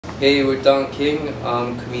Hey, we're Donkng.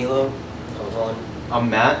 I'm Camilo. I'm Ron. I'm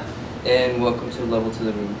Matt. And welcome to Level to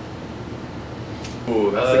the Room.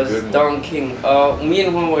 Ooh, that's a good one. Donkng. Me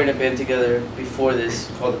and Juan were in a band together before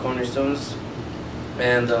this called the Cornerstones.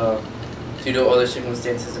 And due to other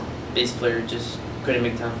circumstances, the bass player just couldn't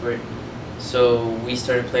make time for it. So we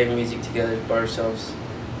started playing music together by ourselves.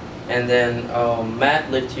 And then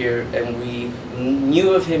Matt lived here, and we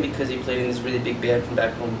knew of him because he played in this really big band from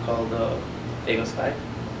back home called Bagel Sky,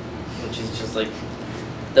 which is just like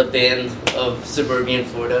the band of suburban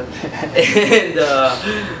Florida.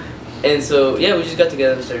 and so yeah, we just got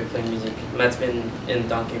together and started playing music. Matt's been in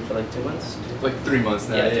Donkng for like 2 months. Like 3 months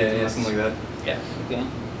now. Yeah, something like that. Yeah. Okay.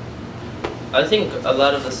 I think a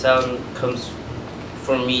lot of the sound comes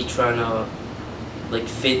from me trying to like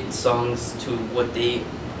fit songs to what they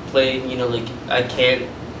play. You know, like I can't.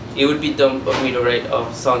 It would be dumb of me to write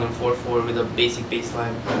a song in 4/4 with a basic bass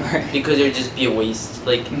line because it would just be a waste.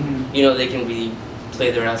 Like, you know, they can really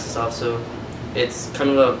play their asses off. So it's kind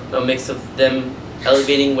of a mix of them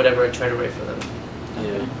elevating whatever I try to write for them.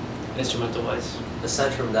 Yeah. Instrumental wise.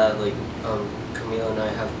 Aside from that, like Camilo and I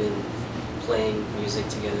have been playing music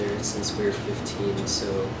together since we were 15.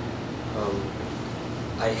 So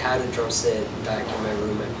I had a drum set back in my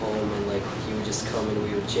room at home, and like he would just come and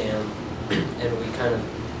we would jam, and we kind of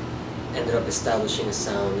ended up establishing a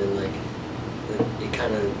sound, and like it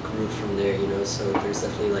kind of grew from there, you know. So there's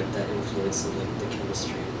definitely like that influence of like the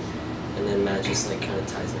chemistry, and then Matt just like kind of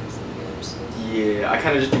ties everything together. So Yeah, I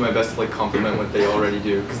kind of just do my best to like complement what they already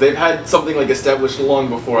do, because they've had something like established long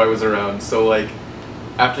before I was around. So like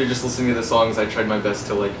after just listening to the songs, I tried my best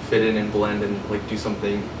to like fit in and blend and like do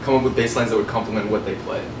something, come up with bass lines that would complement what they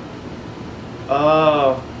play.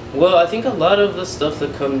 Well, I think a lot of the stuff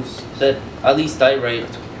that comes, that at least I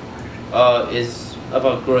write, is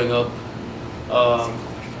about growing up.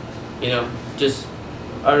 You know, just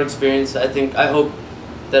our experience. I hope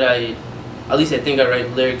that at least I think I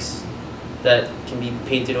write lyrics that can be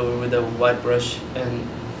painted over with a wide brush, and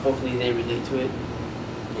hopefully they relate to it.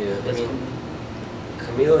 yeah, I mean,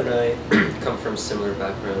 Camilo and I come from similar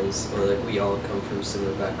backgrounds, or like we all come from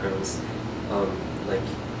similar backgrounds. Like,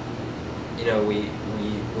 you know,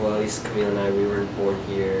 well, at least Camilo and I, we weren't born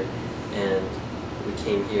here, and we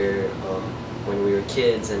came here when we were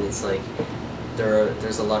kids, and it's like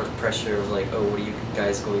there's a lot of pressure of like, oh, what are you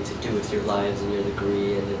guys going to do with your lives and your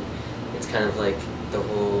degree, and then it's kind of like the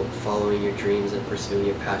whole following your dreams and pursuing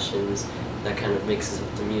your passions that kind of mixes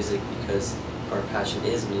with the music, because our passion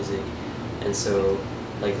is music. And so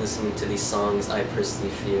like listening to these songs, I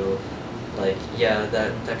personally feel like, yeah,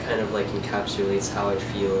 that kind of like encapsulates how I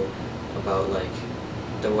feel about like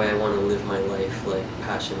the way I want to live my life, like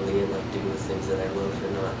passionately, and like doing the things that I love,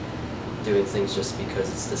 and not doing things just because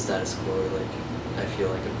it's the status quo. Like I feel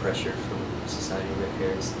like a pressure from society, my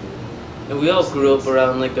parents. And we all grew up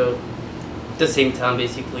around like the same town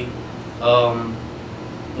basically.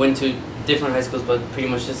 Went to different high schools, but pretty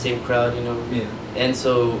much the same crowd, you know. Yeah. And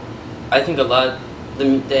so I think a lot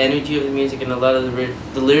the energy of the music and a lot of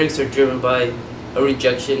the lyrics are driven by a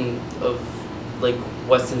rejection of like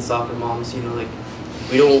Western soccer moms, you know, like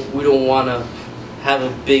we don't want to have a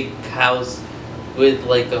big house with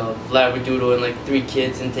like a labradoodle and like 3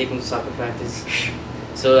 kids and take them to soccer practice.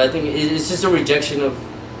 So I think it's just a rejection of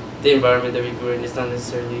the environment that we grew in. It's not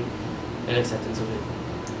necessarily an acceptance of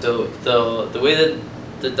it. So the way that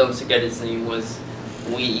the dumpster got its name was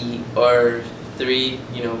we are 3,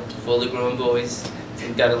 you know, fully grown boys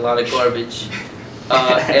and got a lot of garbage,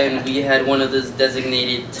 and we had one of those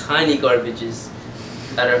designated tiny garbages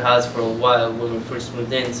at our house for a while when we first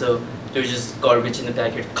moved in. So there was just garbage in the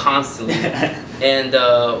backyard constantly, and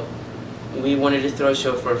we wanted to throw a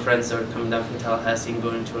show for our friends that were coming down from Tallahassee and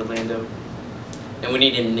going to Orlando, and we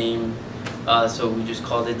needed a name, so we just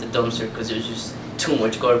called it the dumpster because there was just too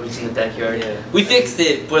much garbage in the backyard. Yeah. We fixed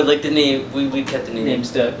it, but like the name, we kept the name. Name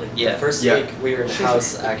stuck. Like, yeah. The first week we were in the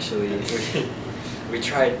house, actually, we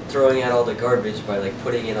tried throwing out all the garbage by like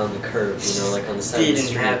putting it on the curb, you know, like on the side of the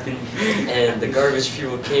street. Didn't happen. And the garbage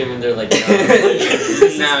people came and they're like, no,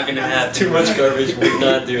 It's not gonna happen. too much garbage, we're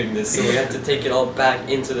not doing this. So we had to take it all back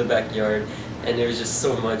into the backyard, and there was just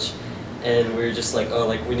so much, and we were just like, oh,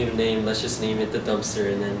 like we need a name, let's just name it the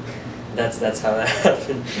dumpster, and then that's how that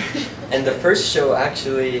happened. And the first show,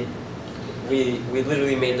 actually, we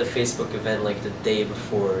literally made the Facebook event like the day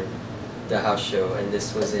before the house show, and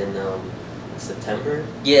this was in September.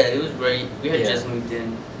 Yeah, it was right. We had Yeah. just moved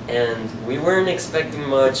in, And we weren't expecting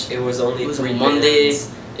much. It was only It was 3 a Monday.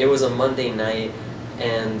 bands. It was a Monday night,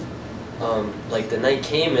 and like the night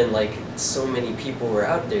came and like so many people were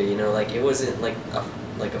out there. You know, like it wasn't like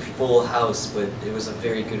like a full house, but it was a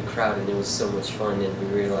very good crowd and it was so much fun, and we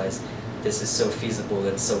realized this is so feasible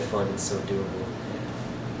and so fun and so doable.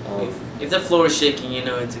 If the floor is shaking, you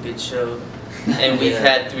know it's a good show. And we've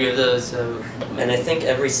had 3 of those, so. And I think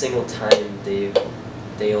every single time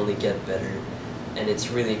they only get better, and it's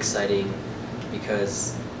really exciting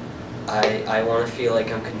because I want to feel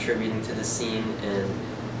like I'm contributing to the scene, and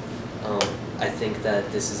I think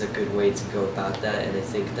that this is a good way to go about that, and I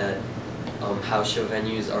think that house show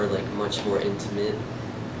venues are like much more intimate,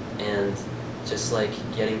 and just like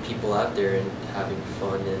getting people out there and having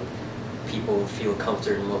fun, and people feel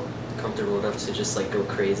comfortable enough to just like go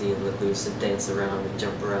crazy and let loose and dance around and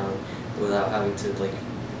jump around without having to like,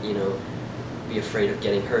 you know, be afraid of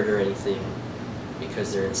getting hurt or anything,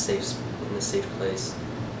 because they're in a safe place.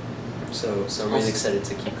 So I'm really excited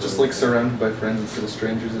to keep just going. like surrounded by friends instead of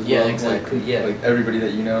strangers as Yeah, well. exactly. Like, Yeah. like everybody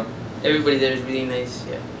that you know. Everybody there is really nice,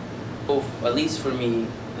 yeah. Both, at least for me,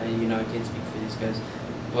 and you know I can't speak for these guys,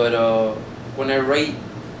 but when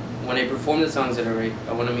I perform the songs that I write,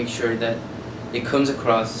 I want to make sure that it comes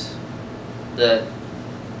across that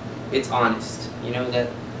it's honest, you know, that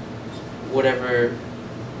whatever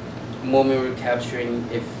moment we're capturing,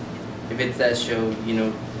 if it's that show, you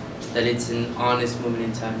know, that it's an honest moment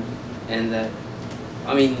in time, and that,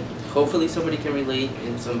 I mean, hopefully somebody can relate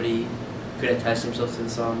and somebody could attach themselves to the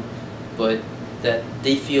song, but that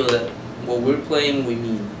they feel that what we're playing, we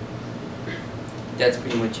mean. That's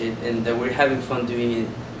pretty much it, and that we're having fun doing it,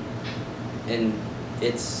 and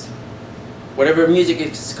it's whatever music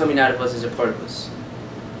is coming out of us is a part of us.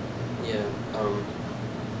 Yeah,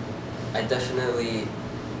 I definitely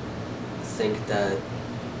think that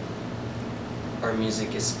our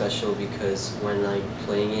music is special because when I'm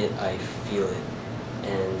playing it, I feel it,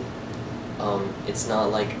 and it's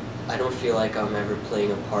not like, I don't feel like I'm ever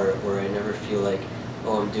playing a part, or I never feel like,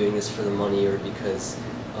 oh, I'm doing this for the money or because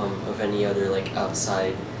of any other like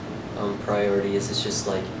outside priorities. It's just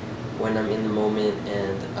like when I'm in the moment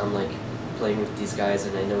and I'm like playing with these guys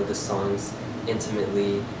and I know the songs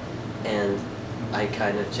intimately, and I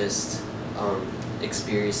kind of just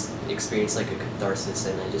experience like a catharsis,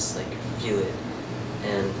 and I just like feel it,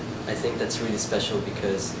 and I think that's really special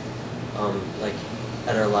because like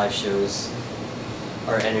at our live shows,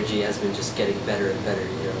 our energy has been just getting better and better,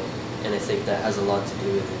 you know, and I think that has a lot to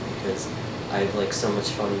do with it because I have like so much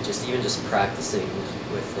fun even just practicing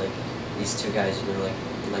with like these 2 guys, you know,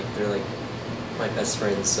 like they're like my best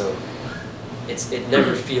friends, so it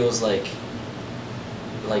never feels like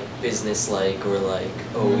business like, or like,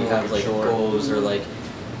 oh, we have like goals, or like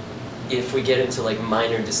if we get into like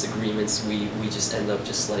minor disagreements, we just end up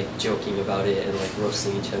just like joking about it and like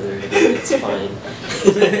roasting each other, and it's fine.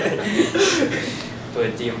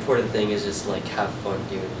 But the important thing is just like have fun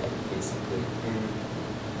doing it.